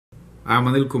I'm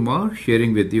Anil Kumar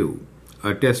sharing with you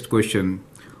a test question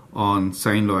on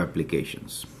sine law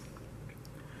applications.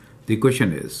 The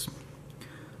question is,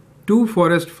 two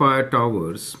forest fire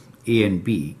towers A and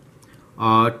B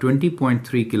are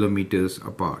 20.3 kilometers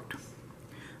apart.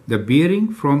 The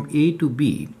bearing from A to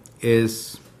B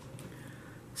is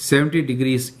 70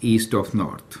 degrees east of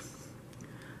north.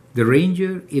 The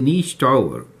ranger in each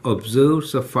tower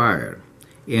observes a fire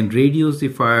and radios the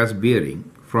fire's bearing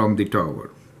from the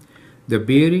tower. The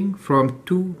bearing from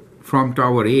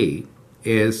tower A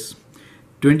is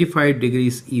 25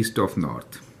 degrees east of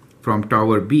north. From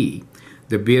tower B,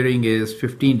 the bearing is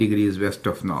 15 degrees west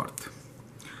of north.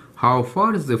 How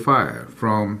far is the fire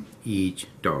from each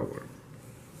tower?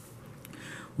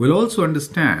 We'll also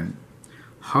understand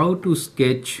how to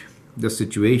sketch the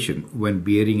situation when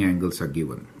bearing angles are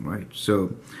given, right?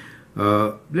 So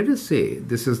let us say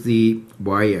this is the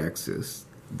y-axis,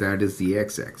 that is the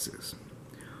x-axis.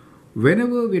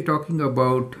 Whenever we're talking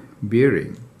about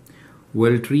bearing,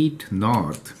 we'll treat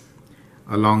north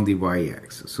along the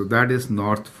y-axis. So that is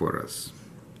north for us.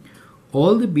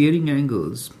 All the bearing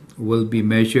angles will be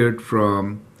measured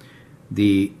from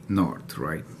the north,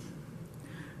 right?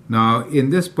 Now, in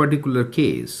this particular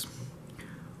case,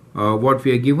 what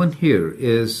we are given here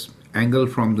is angle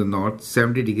from the north,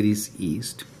 70 degrees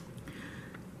east.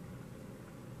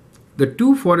 The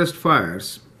two forest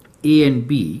fires, A and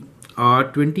B, are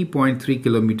 20.3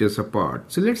 kilometers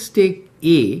apart. So let's take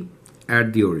A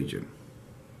at the origin.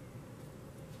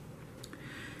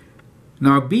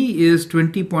 Now B is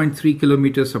 20.3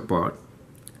 kilometers apart.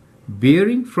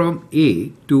 Bearing from A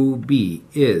to B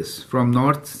is from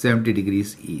north 70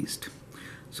 degrees east.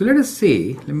 So let us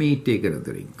say, let me take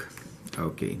another ink.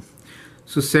 Okay,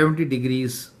 so 70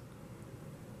 degrees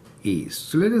east.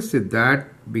 So let us say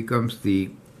that becomes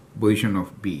the position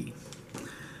of B.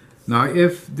 Now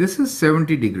if this is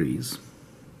 70 degrees,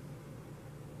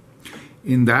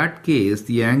 in that case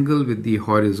the angle with the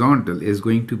horizontal is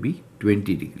going to be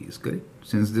 20 degrees, correct?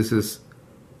 Since this is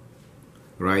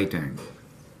right angle.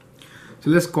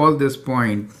 So let's call this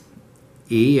point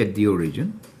A at the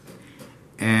origin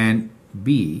and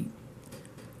B,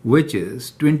 which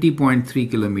is 20.3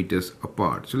 kilometers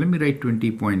apart. So let me write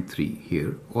 20.3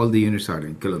 here. All the units are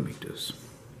in kilometers.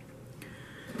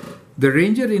 The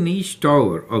ranger in each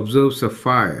tower observes a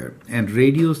fire and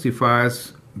radios the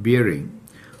fire's bearing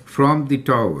from the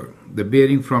tower. The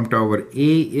bearing from tower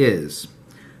A is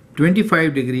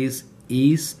 25 degrees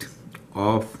east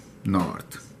of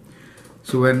north.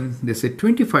 So when they say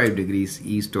 25 degrees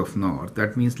east of north,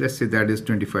 that means let's say that is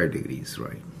 25 degrees,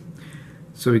 right?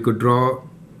 So we could draw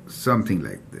something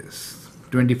like this,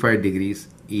 25 degrees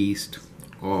east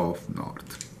of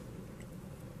north.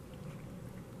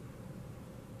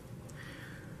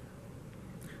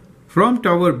 From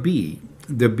tower B,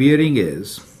 the bearing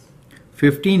is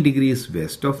 15 degrees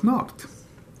west of north.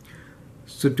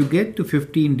 So to get to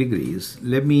 15 degrees,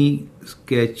 let me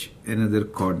sketch another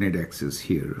coordinate axis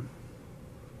here.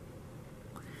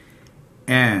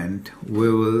 And we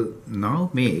will now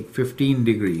make 15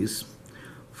 degrees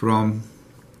from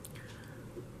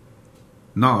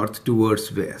north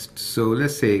towards west. So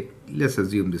let's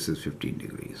assume this is 15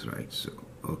 degrees, right? So,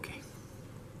 okay.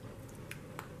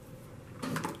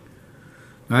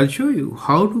 Now I'll show you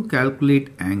how to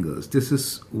calculate angles. This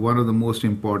is one of the most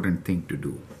important thing to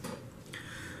do.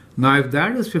 Now if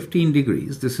that is 15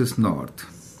 degrees, this is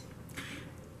north.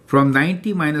 From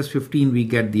 90 minus 15 we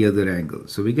get the other angle.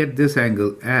 So we get this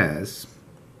angle as,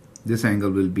 this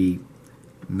angle will be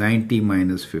 90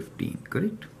 minus 15,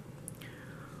 correct?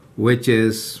 Which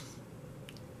is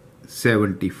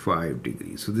 75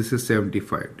 degrees. So this is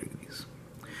 75 degrees.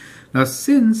 Now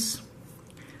since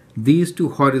these two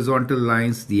horizontal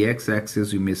lines, the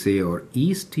x-axis you may say or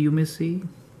east you may say,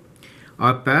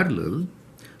 are parallel,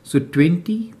 so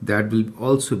 20, that will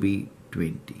also be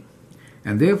 20.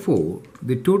 And therefore,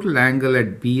 the total angle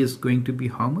at B is going to be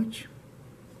how much?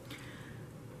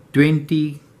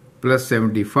 20 plus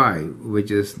 75, which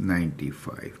is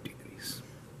 95 degrees.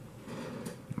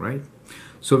 Right?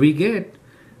 So we get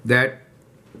that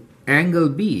angle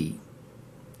B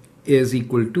is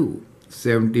equal to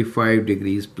 75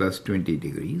 degrees plus 20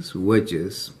 degrees, which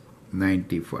is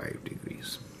 95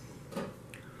 degrees.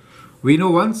 We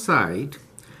know one side.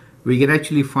 We can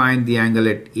actually find the angle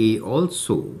at A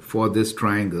also for this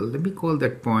triangle. Let me call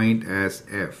that point as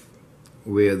F,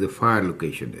 where the fire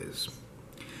location is.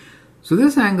 So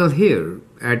this angle here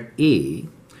at A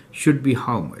should be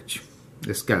how much?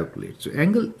 Let's calculate. So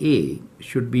angle A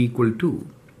should be equal to,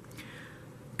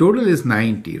 total is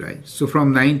 90, right? So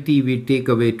from 90 we take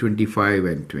away 25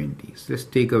 and 20. So let's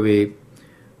take away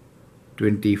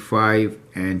 25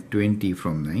 and 20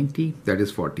 from 90, that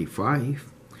is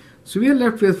 45. So we are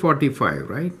left with 45,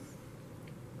 right?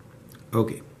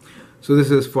 Okay, so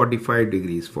this is 45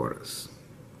 degrees for us.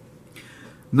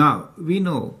 Now we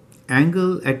know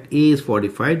angle at A is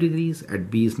 45 degrees, at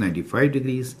B is 95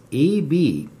 degrees.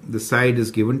 AB, the side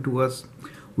is given to us.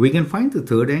 We can find the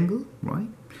third angle, right?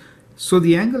 So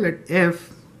the angle at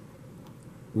F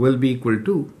will be equal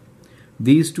to,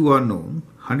 these two are known,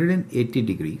 180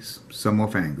 degrees, sum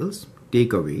of angles,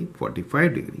 take away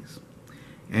 45 degrees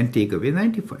and take away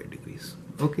 95 degrees.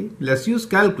 Okay, let's use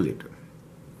calculator.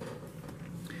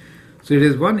 So it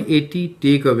is 180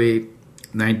 take away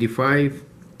 95,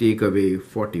 take away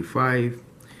 45,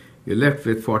 you're left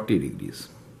with 40 degrees.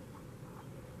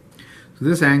 So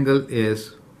this angle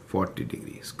is 40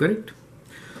 degrees, correct?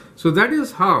 So that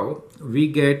is how we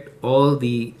get all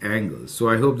the angles. So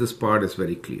I hope this part is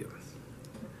very clear.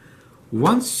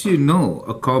 Once you know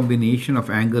a combination of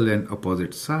angle and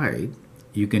opposite side,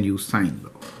 you can use sine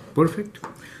law. Perfect.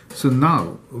 So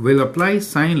now we'll apply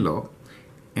sine law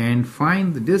and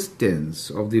find the distance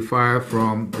of the fire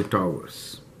from the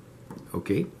towers.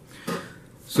 Okay.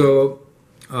 So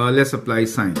let's apply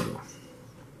sine law.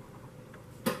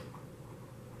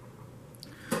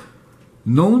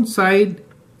 Known side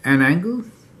and angle.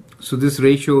 So this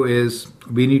ratio is,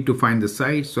 we need to find the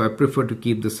side. So I prefer to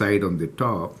keep the side on the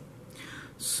top.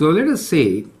 So let us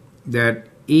say that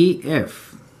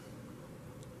AF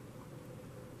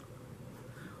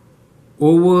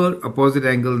over opposite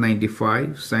angle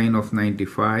 95, sine of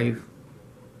 95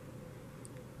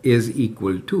 is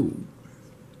equal to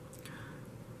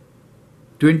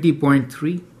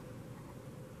 20.3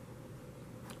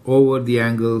 over the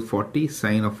angle 40,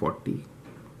 sine of 40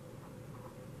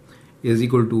 is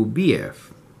equal to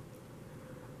BF,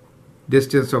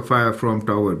 distance of fire from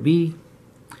tower B,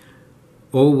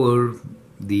 over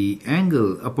the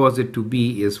angle opposite to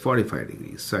B is 45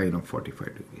 degrees, sine of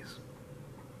 45 degrees.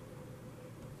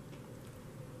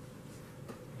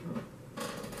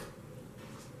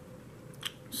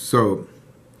 So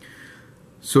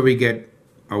we get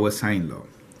our sine law.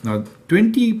 Now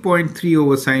 20.3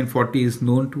 over sine 40 is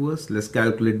known to us. Let's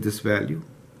calculate this value.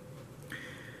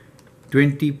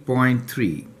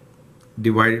 20.3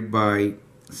 divided by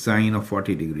sine of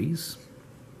 40 degrees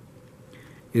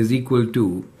is equal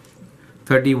to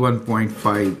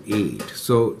 31.58.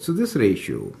 So this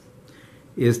ratio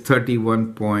is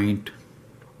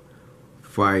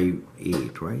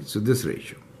 31.58, right? So this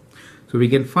ratio. So we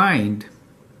can find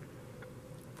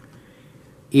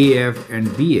AF and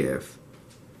BF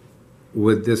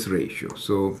with this ratio.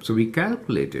 So we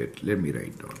calculate it. Let me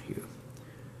write down here.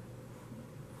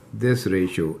 This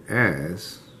ratio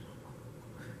as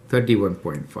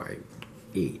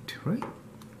 31.58, right?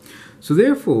 So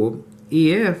therefore,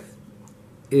 AF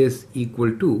is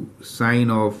equal to sine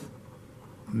of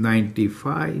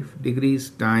 95 degrees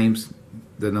times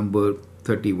the number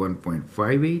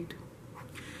 31.58,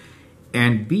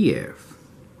 and BF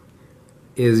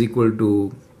is equal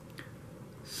to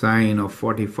sine of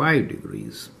 45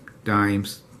 degrees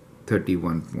times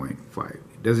 31.5.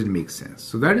 Does it make sense?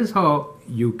 So that is how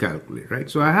you calculate, right?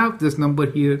 So I have this number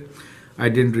here. I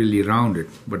didn't really round it,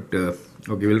 but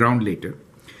okay, we'll round later.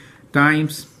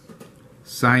 Times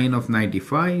sine of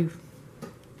 95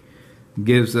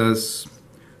 gives us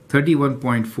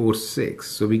 31.46.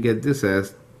 So we get this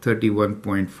as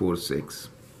 31.46.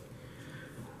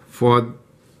 For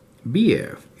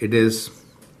BF, it is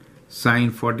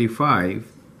sine 45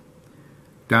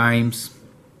 times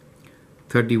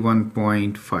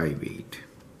 31.58,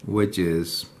 which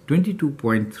is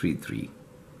 22.33.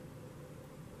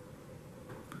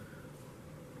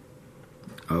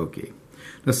 Okay.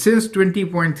 Now since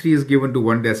 20.3 is given to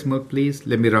 1 decimal place,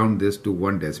 let me round this to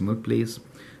 1 decimal place.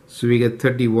 So we get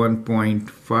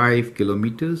 31.5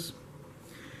 kilometers,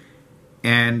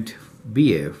 and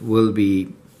BF will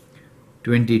be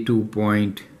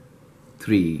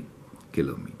 22.3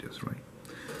 kilometers, right?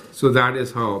 So that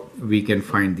is how we can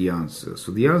find the answer.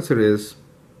 So the answer is,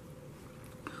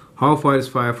 how far is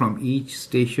fire from each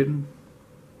station?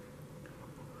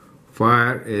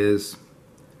 Fire is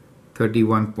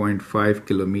 31.5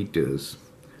 kilometers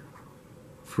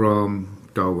from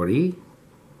tower A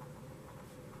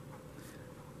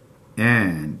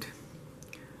and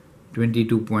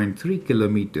 22.3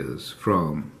 kilometers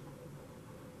from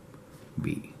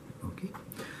B. Okay,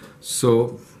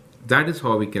 so that is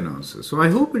how we can answer. So I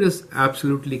hope it is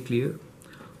absolutely clear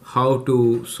how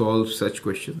to solve such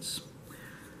questions.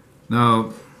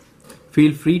 Now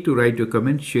feel free to write your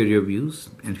comments, share your views,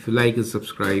 and if you like and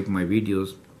subscribe my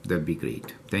videos, that'd be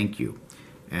great. Thank you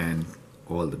and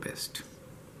all the best.